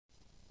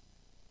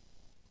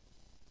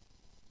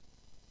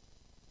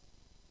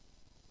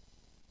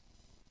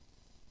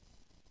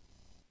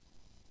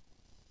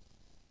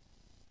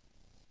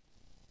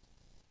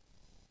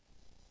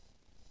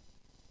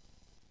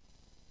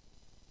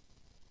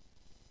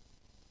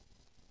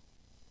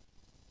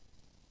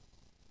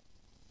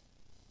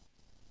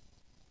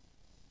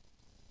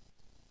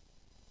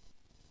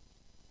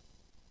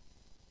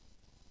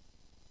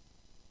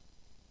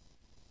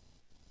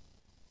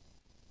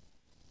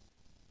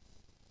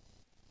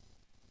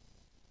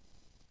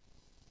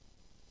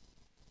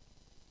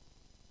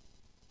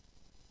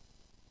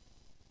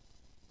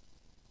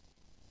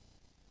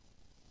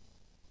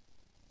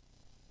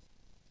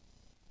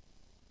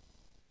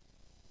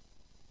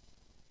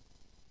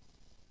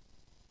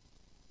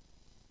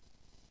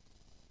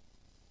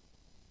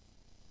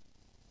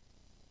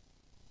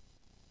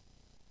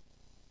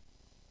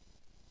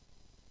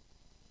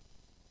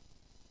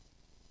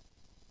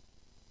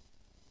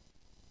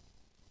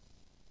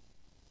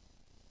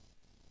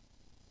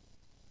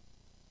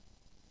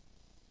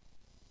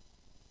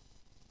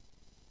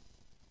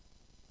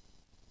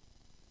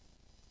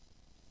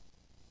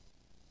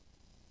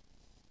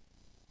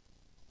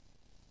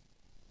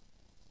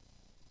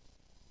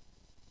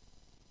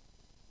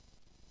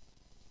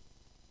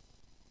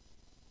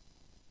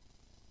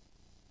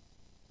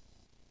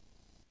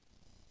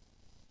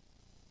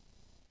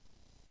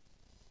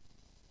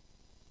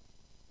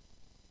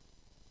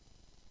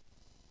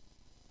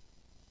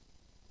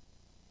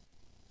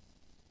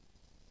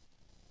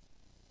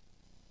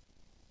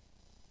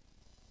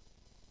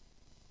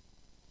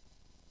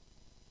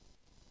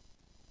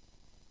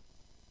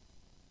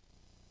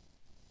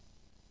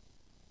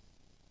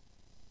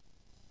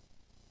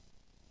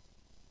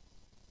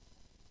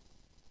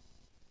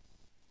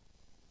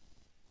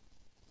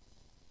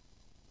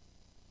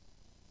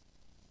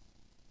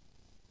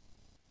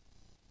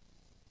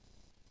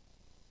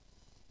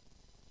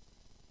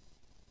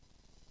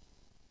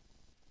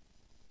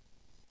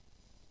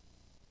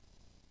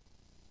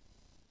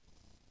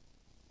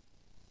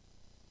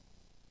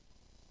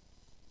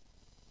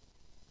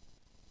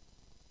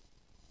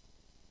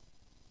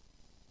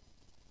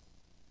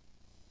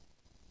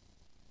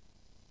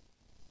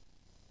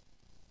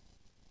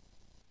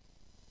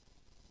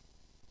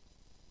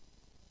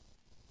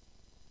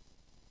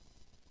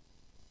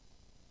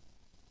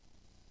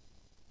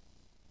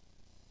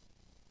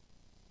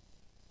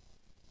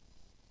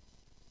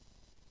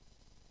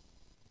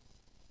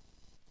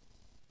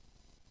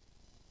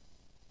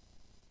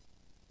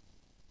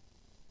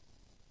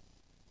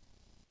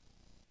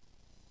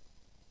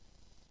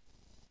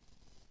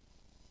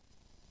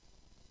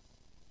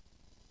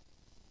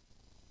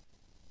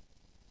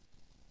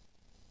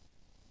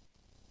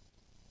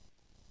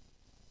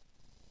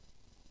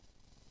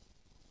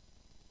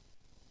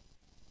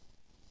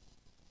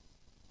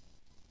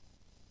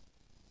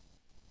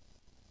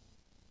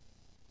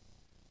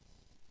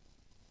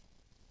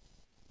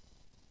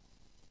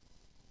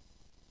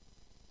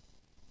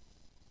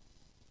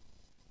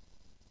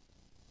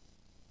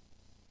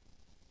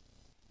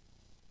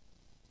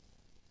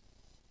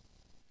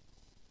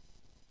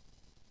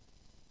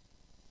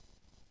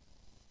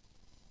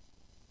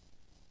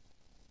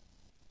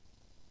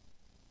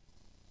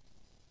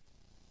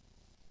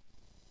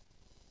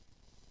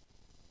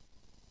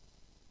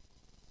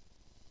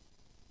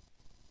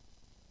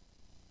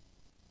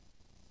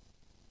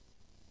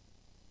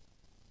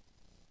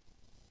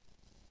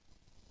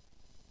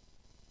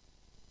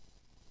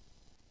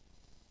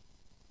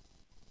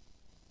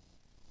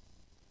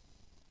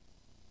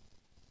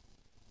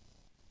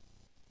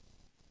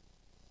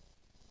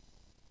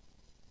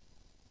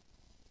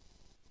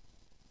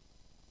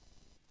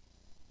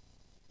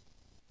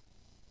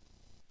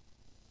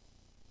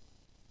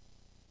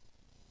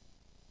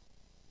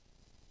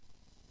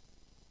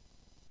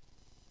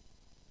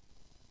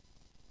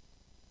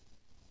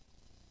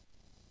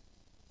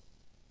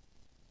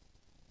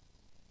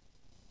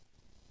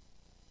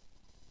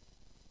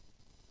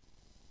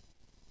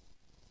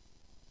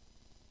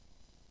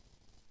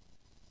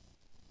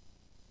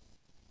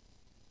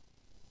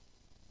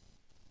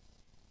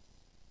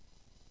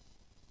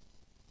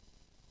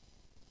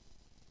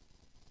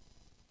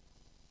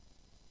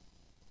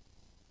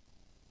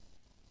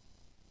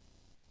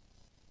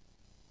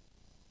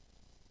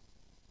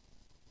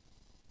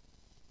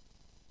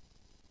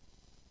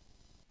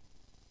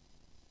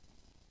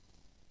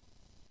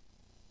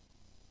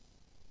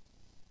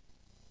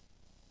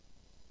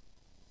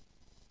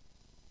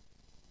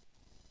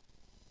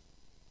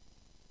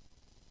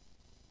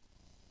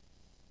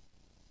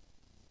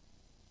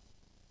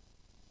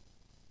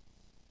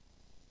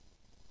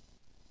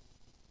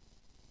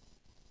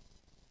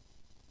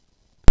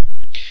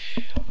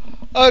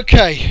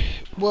Okay,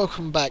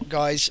 welcome back,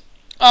 guys.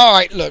 All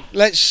right, look,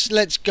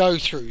 let's go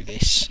through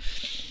this.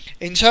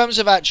 In terms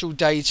of actual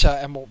data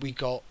and what we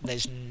got,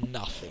 there's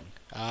nothing.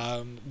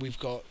 We've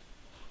got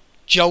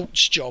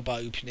Jolt's job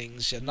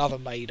openings, another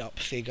made-up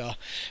figure.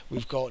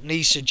 We've got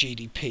NISA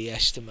GDP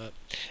estimate.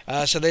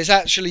 So there's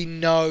actually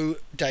no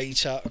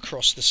data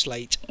across the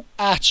slate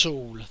at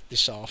all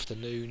this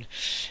afternoon.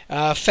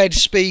 Fed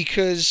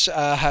speakers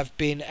have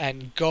been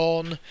and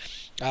gone.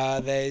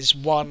 There's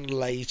one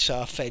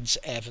later, Fed's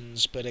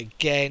Evans, but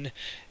again,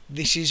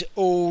 this is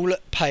all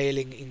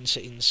paling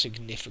into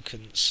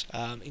insignificance.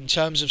 In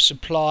terms of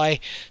supply,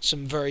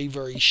 some very,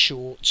 very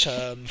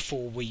short-term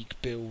 4-week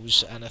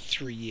bills and a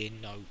 3-year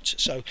note.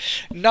 So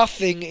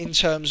nothing in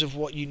terms of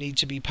what you need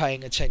to be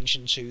paying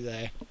attention to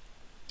there.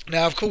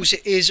 Now, of course,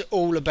 it is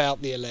all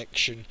about the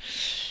election.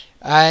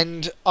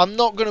 And I'm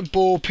not going to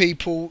bore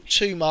people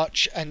too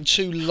much and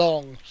too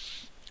long.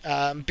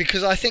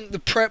 Because I think the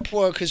prep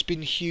work has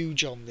been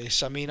huge on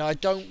this. I mean, I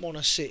don't want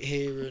to sit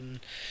here and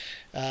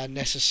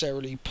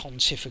necessarily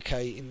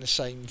pontificate in the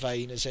same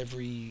vein as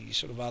every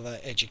sort of other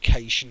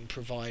education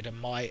provider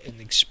might and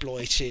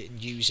exploit it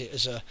and use it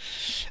as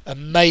a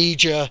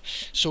major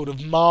sort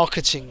of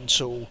marketing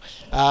tool.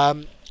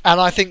 And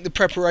I think the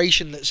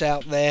preparation that's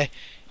out there,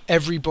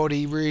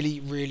 everybody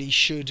really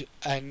should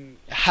and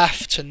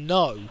have to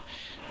know,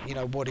 you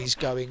know, what is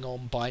going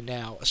on by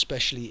now,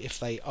 especially if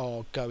they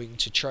are going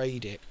to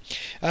trade it.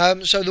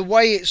 So the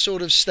way it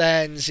sort of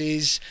stands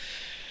is,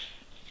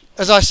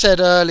 as I said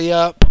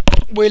earlier,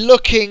 we're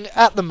looking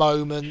at the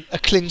moment a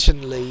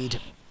Clinton lead.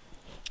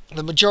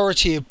 The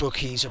majority of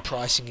bookies are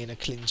pricing in a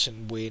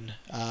Clinton win,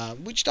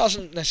 which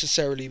doesn't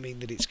necessarily mean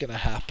that it's going to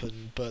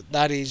happen, but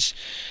that is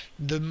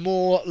the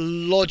more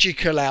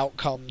logical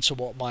outcome to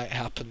what might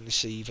happen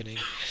this evening.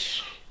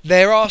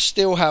 There are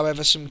still,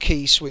 however, some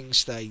key swing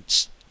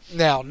states.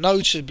 Now,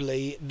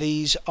 notably,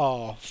 these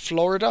are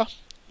Florida,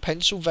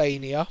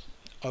 Pennsylvania,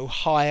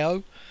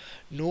 Ohio,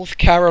 North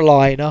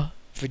Carolina,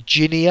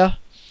 Virginia,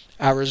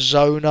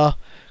 Arizona,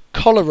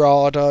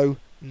 Colorado,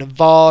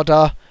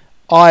 Nevada,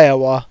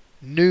 Iowa,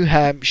 New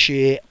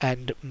Hampshire,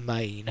 and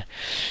Maine.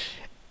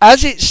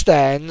 As it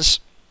stands,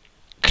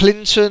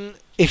 Clinton,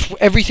 if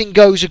everything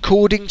goes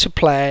according to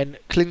plan,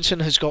 Clinton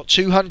has got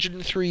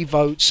 203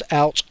 votes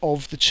out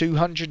of the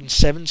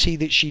 270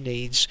 that she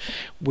needs,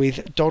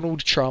 with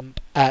Donald Trump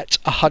at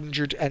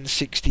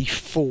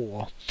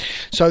 164.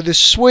 So the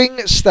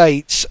swing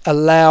states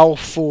allow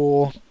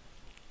for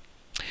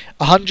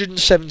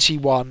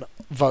 171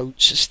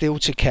 votes still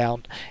to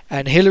count,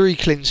 and Hillary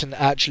Clinton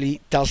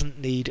actually doesn't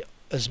need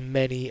as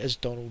many as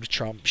Donald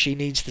Trump. She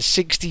needs the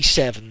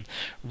 67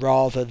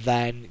 rather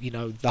than, you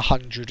know, the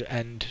 100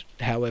 and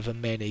however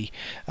many.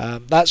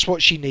 That's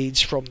what she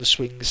needs from the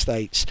swing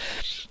states.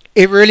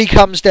 It really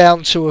comes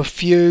down to a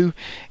few.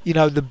 You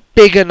know, the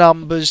bigger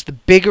numbers, the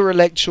bigger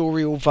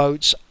electoral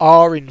votes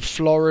are in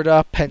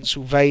Florida,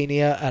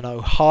 Pennsylvania and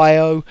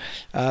Ohio.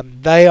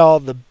 They are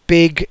the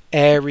big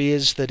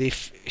areas that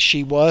if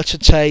she were to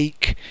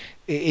take,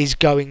 it is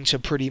going to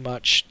pretty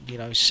much, you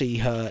know, see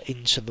her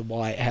into the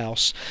White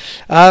House.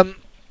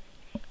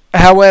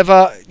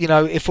 However, you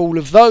know, if all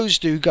of those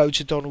do go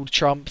to Donald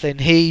Trump, then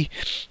he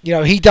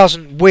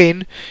doesn't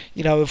win.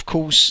 You know, of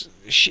course,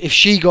 if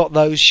she got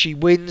those, she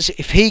wins.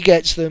 If he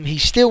gets them, he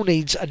still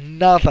needs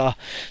another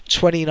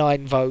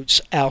 29 votes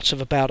out of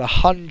about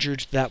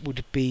 100 that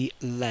would be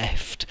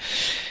left.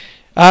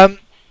 Now,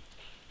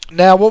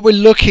 what we're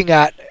looking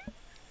at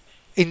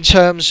in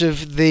terms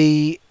of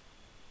the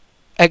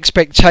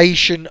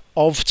expectation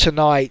of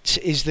tonight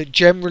is that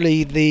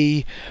generally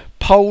the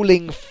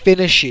polling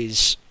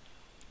finishes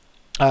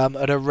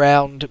at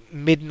around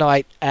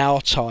midnight our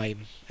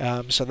time.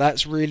 So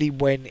that's really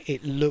when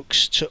it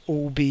looks to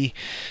all be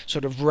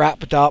sort of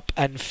wrapped up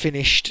and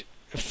finished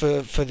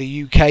for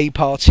the UK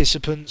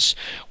participants,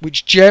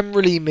 which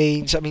generally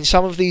means, I mean,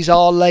 some of these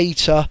are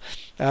later,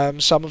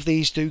 some of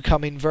these do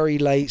come in very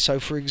late.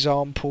 So for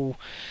example,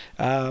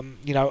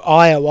 you know,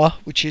 Iowa,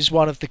 which is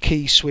one of the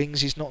key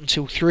swings, is not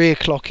until 3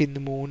 o'clock in the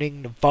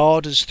morning.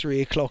 Nevada's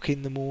 3 o'clock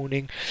in the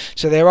morning.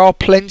 So there are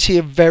plenty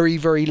of very,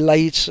 very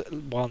late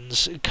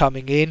ones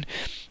coming in.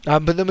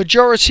 But the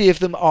majority of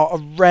them are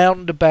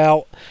around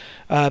about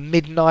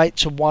midnight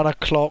to 1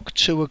 o'clock,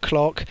 2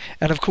 o'clock.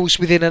 And of course,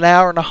 within an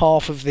hour and a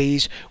half of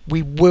these,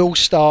 we will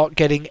start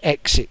getting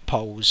exit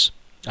polls.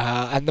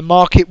 And the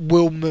market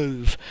will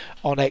move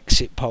on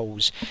exit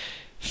polls.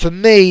 For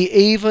me,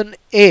 even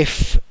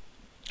if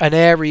an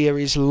area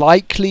is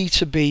likely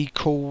to be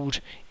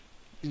called,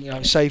 you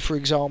know, say for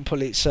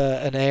example it's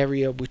an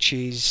area which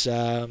is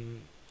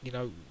you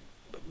know,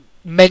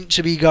 meant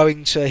to be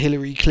going to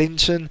Hillary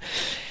Clinton,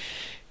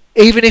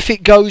 even if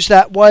it goes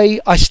that way,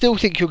 I still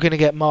think you're going to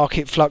get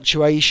market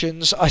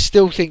fluctuations. I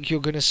still think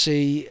you're going to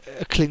see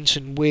a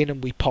Clinton win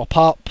and we pop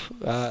up,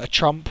 a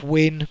Trump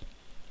win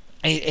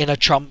in a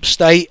Trump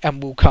state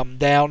and will come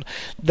down.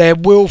 There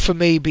will, for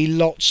me, be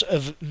lots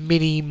of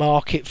mini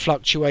market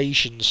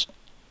fluctuations.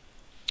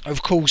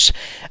 Of course,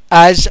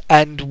 as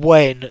and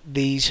when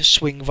these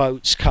swing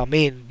votes come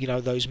in,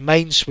 those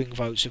main swing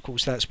votes, of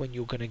course, that's when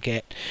you're going to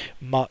get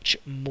much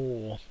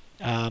more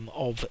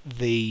of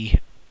the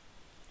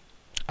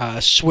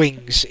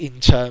swings in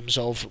terms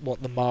of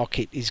what the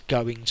market is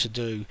going to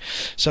do.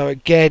 So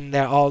again,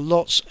 there are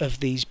lots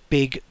of these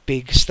big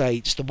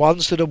states. The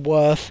ones that are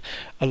worth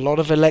a lot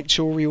of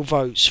electoral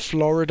votes: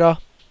 Florida,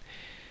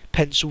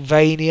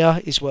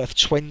 Pennsylvania is worth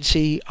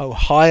 20,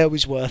 Ohio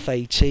is worth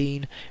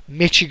 18,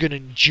 Michigan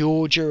and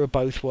Georgia are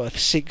both worth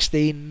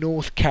 16,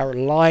 North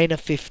Carolina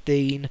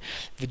 15,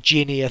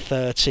 Virginia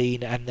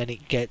 13, and then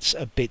it gets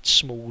a bit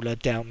smaller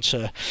down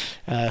to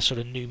sort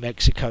of New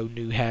Mexico,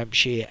 New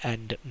Hampshire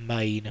and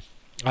Maine.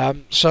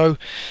 So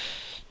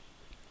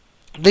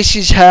this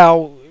is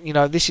how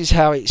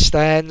it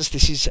stands.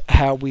 This is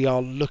how we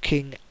are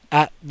looking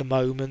at the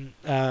moment,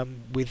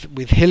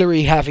 with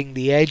Hillary having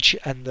the edge,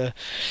 and the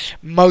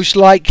most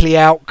likely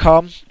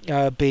outcome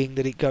being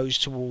that it goes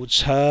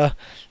towards her,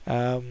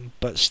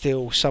 but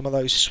still some of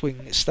those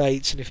swing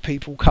states, and if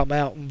people come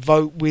out and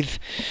vote with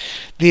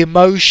the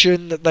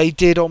emotion that they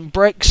did on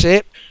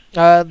Brexit,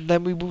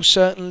 then we will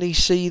certainly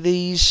see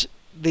these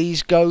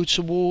go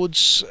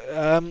towards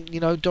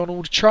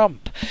Donald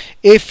Trump.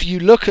 If you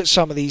look at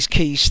some of these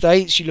key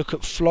states, you look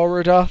at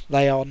Florida,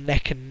 they are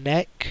neck and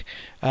neck.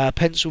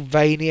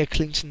 Pennsylvania,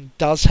 Clinton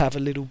does have a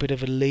little bit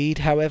of a lead.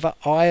 However,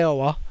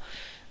 Iowa,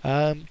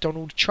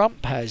 Donald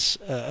Trump has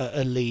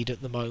a lead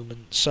at the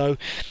moment. So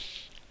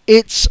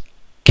it's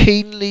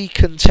keenly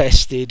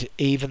contested,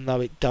 even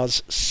though it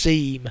does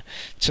seem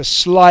to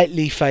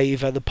slightly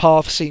favour. The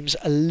path seems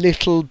a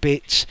little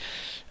bit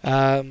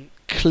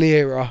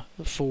clearer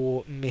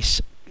for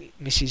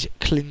Mrs.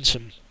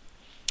 Clinton.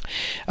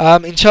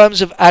 In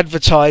terms of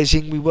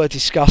advertising, we were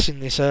discussing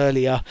this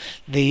earlier,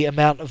 the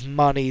amount of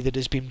money that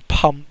has been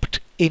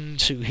pumped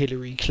into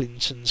Hillary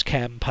Clinton's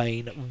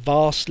campaign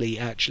vastly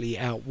actually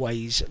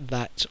outweighs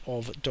that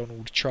of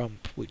Donald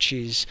Trump, which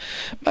is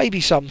maybe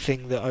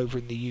something that over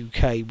in the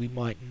UK we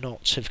might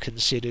not have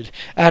considered.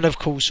 And of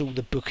course all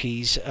the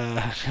bookies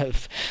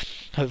have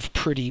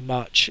pretty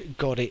much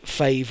got it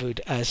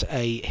favoured as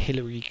a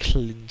Hillary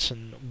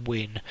Clinton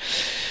win.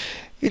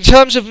 In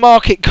terms of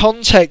market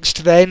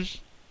context then,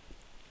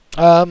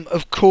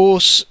 of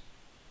course,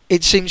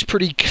 it seems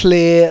pretty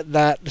clear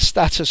that the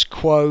status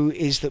quo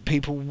is that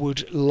people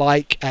would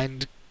like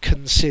and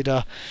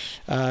consider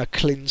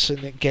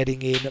Clinton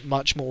getting in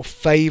much more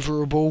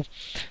favourable.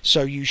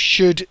 So you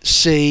should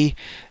see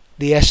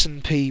the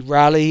S&P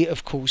rally.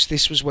 Of course,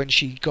 this was when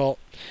she got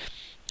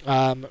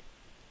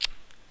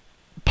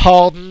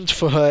pardoned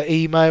for her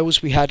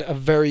emails. We had a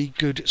very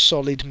good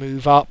solid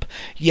move up.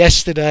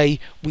 Yesterday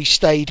we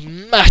stayed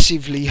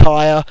massively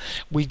higher.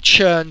 We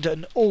churned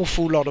an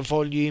awful lot of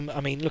volume.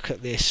 I mean, look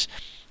at this.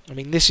 I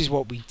mean, this is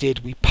what we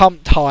did. We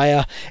pumped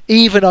higher,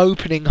 even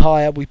opening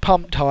higher, we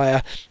pumped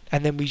higher,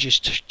 and then we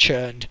just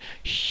churned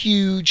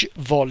huge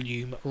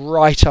volume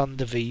right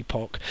under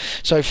VPOC.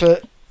 So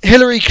for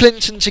Hillary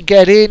Clinton to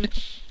get in,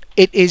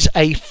 it is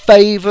a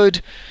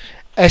favoured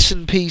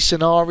S&P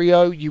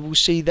scenario. You will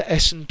see the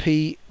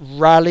S&P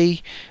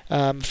rally.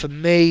 For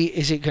me,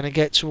 is it going to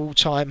get to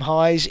all-time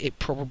highs? It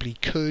probably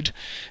could.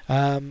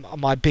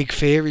 My big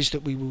fear is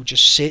that we will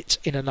just sit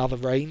in another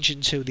range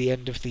until the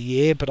end of the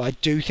year, but I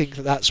do think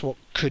that that's what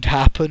could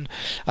happen.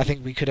 I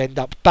think we could end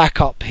up back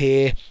up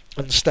here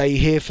and stay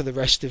here for the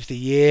rest of the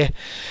year.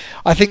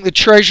 I think the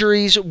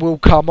treasuries will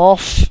come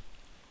off.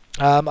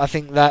 I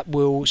think that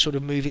will sort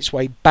of move its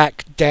way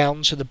back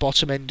down to the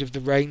bottom end of the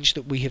range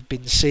that we have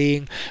been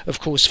seeing. Of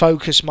course,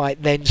 focus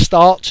might then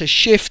start to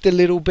shift a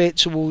little bit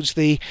towards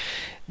the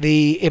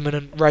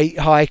imminent rate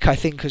hike. I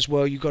think as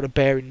well you've got to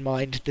bear in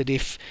mind that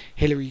if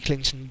Hillary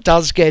Clinton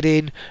does get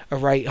in, a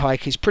rate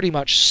hike is pretty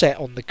much set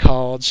on the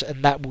cards,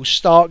 and that will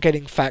start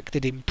getting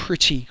factored in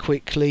pretty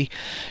quickly.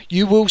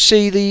 You will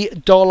see the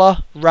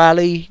dollar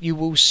rally, you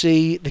will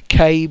see the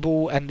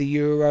cable and the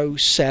euro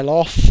sell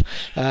off.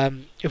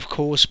 Of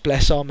course,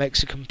 bless our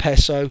Mexican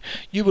peso,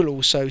 you will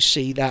also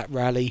see that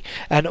rally,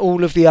 and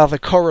all of the other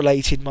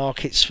correlated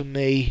markets for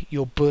me,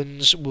 your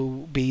bunds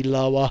will be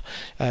lower,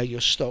 your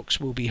stocks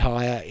will be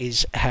higher,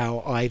 is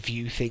how I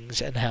view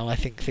things and how I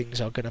think things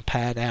are going to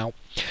pan out.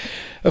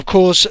 Of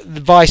course,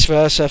 the vice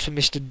versa for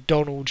Mr.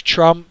 Donald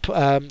Trump.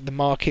 The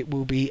market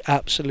will be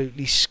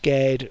absolutely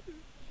scared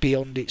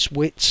beyond its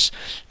wits.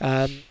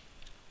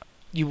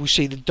 You will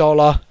see the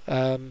dollar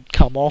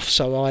come off,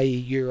 so i.e.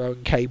 euro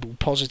and cable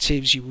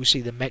positives. You will see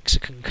the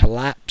Mexican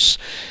collapse.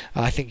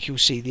 I think you'll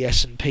see the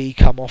S&P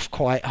come off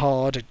quite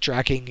hard,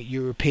 dragging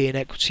European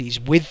equities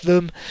with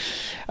them.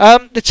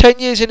 The 10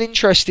 year is an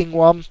interesting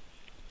one.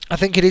 I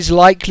think it is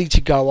likely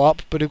to go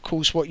up, but of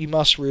course what you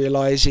must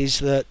realise is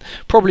that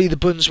probably the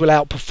bunds will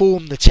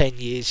outperform the 10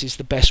 years is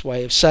the best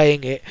way of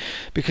saying it,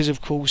 because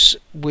of course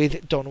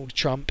with Donald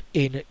Trump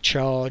in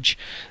charge,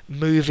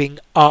 moving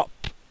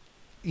up,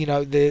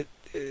 the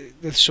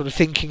sort of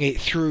thinking it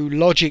through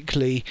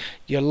logically,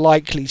 you're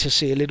likely to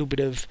see a little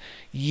bit of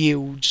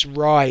yields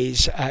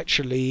rise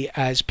actually,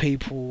 as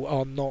people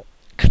are not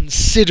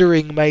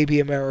considering maybe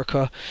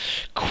America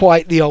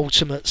quite the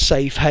ultimate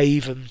safe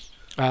haven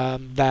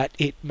that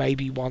it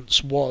maybe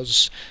once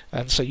was,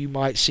 and so you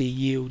might see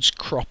yields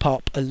crop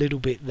up a little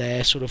bit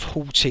there, sort of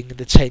halting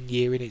the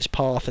 10-year in its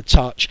path a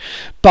touch.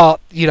 But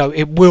you know,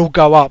 it will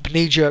go up.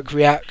 Knee-jerk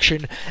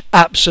reaction,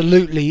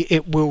 absolutely,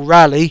 it will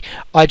rally.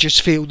 I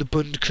just feel the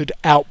Bund could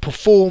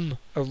outperform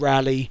a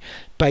rally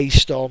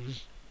based on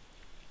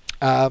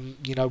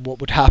you know, what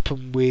would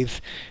happen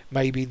with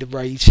maybe the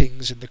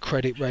ratings and the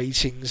credit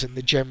ratings and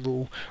the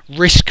general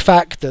risk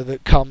factor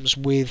that comes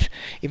with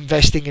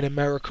investing in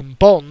American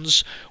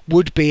bonds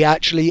would be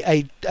actually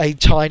a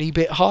tiny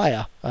bit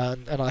higher,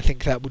 and I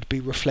think that would be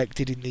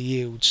reflected in the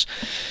yields.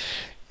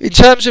 In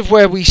terms of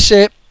where we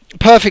sit,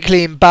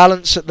 perfectly in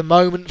balance at the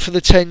moment for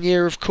the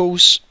 10-year, of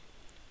course.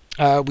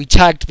 We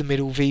tagged the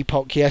middle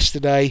VPOC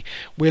yesterday.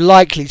 We're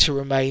likely to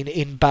remain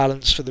in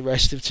balance for the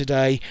rest of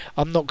today.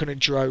 I'm not going to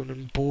drone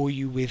and bore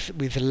you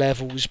with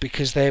levels,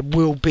 because there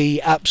will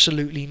be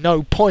absolutely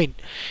no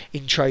point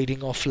in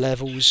trading off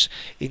levels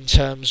in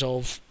terms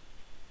of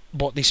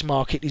what this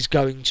market is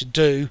going to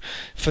do.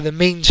 For the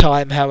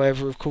meantime,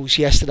 however, of course,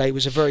 yesterday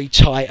was a very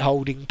tight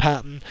holding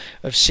pattern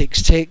of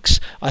 6 ticks.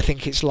 I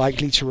think it's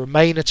likely to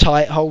remain a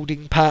tight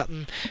holding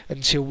pattern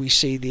until we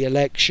see the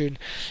election.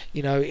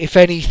 You know, if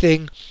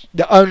anything,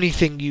 the only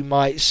thing you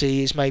might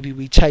see is maybe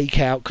we take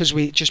out, because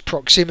we just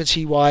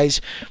proximity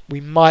wise,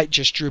 we might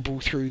just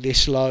dribble through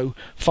this low,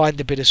 find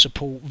a bit of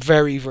support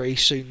very, very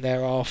soon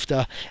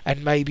thereafter,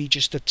 and maybe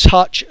just a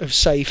touch of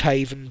safe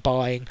haven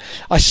buying.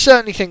 I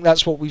certainly think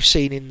that's what we've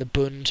seen in the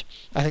Bund.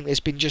 I think there's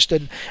been just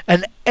an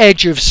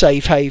edge of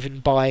safe haven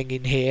buying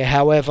in here.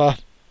 However,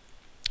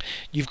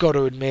 you've got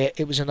to admit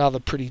it was another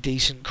pretty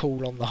decent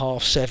call on the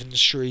half-7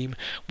 stream.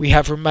 We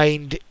have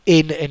remained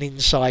in an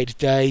inside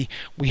day.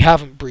 We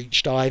haven't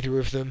breached either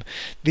of them.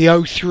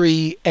 The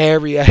 03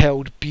 area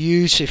held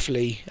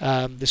beautifully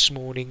this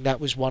morning. That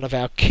was one of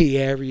our key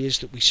areas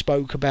that we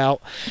spoke about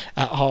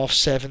at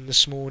half-7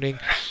 this morning.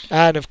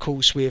 And of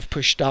course we have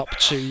pushed up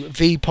to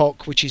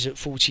VPOC, which is at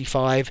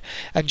 45.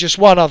 And just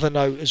one other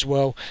note as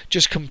well,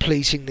 just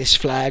completing this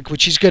flag,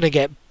 which is going to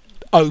get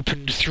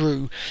opened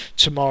through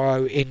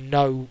tomorrow in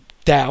no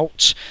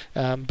doubt,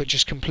 but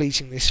just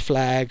completing this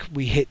flag,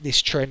 we hit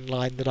this trend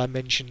line that I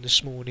mentioned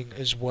this morning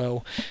as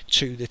well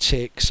to the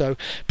tick. So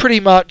pretty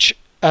much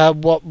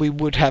what we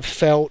would have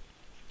felt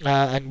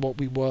and what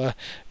we were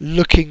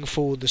looking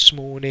for this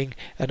morning,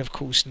 and of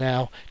course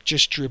now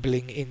just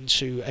dribbling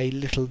into a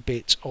little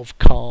bit of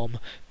calm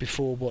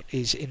before what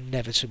is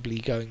inevitably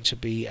going to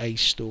be a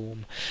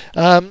storm.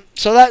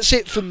 So that's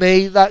it for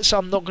me.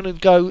 I'm not going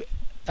to go.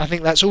 I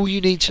think that's all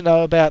you need to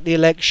know about the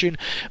election.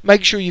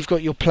 Make sure you've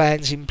got your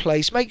plans in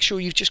place. Make sure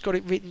you've just got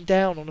it written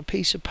down on a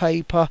piece of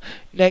paper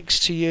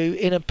next to you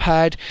in a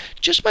pad.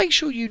 Just make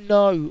sure you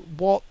know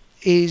what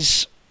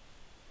these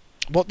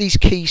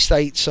key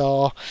states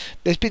are.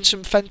 There's been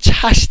some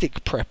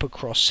fantastic prep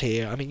across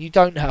here. I mean, you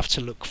don't have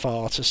to look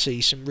far to see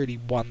some really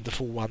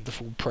wonderful,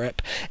 wonderful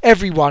prep.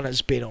 Everyone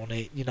has been on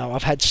it. You know,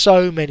 I've had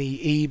so many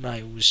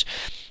emails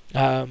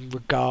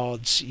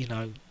regards, you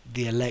know,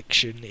 the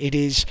election. It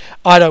is,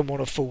 I don't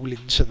want to fall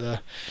into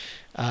the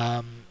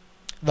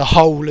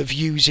whole of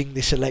using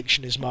this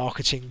election as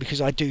marketing,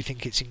 because I do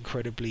think it's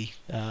incredibly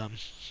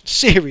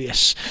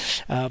serious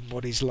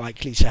what is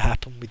likely to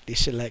happen with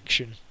this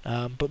election.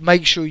 But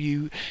make sure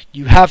you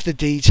have the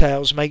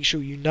details, make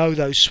sure you know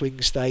those swing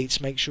states,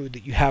 make sure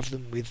that you have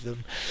them with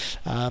them,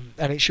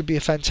 and it should be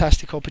a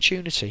fantastic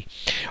opportunity.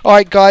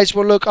 Alright guys,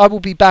 well look, I will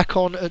be back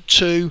on at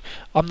 2.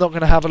 I'm not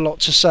going to have a lot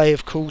to say,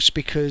 of course,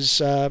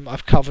 because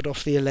I've covered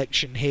off the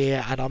election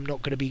here, and I'm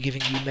not going to be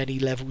giving you many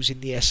levels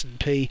in the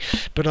S&P,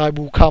 but I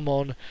will come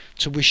on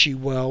to wish you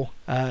well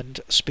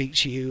and speak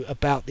to you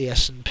about the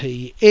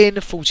S&P in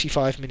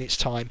 45 minutes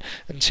time.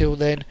 Until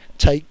then,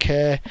 take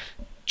care,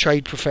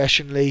 trade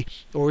professionally,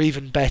 or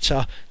even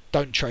better,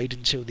 don't trade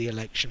until the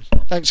election.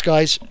 Thanks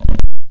guys.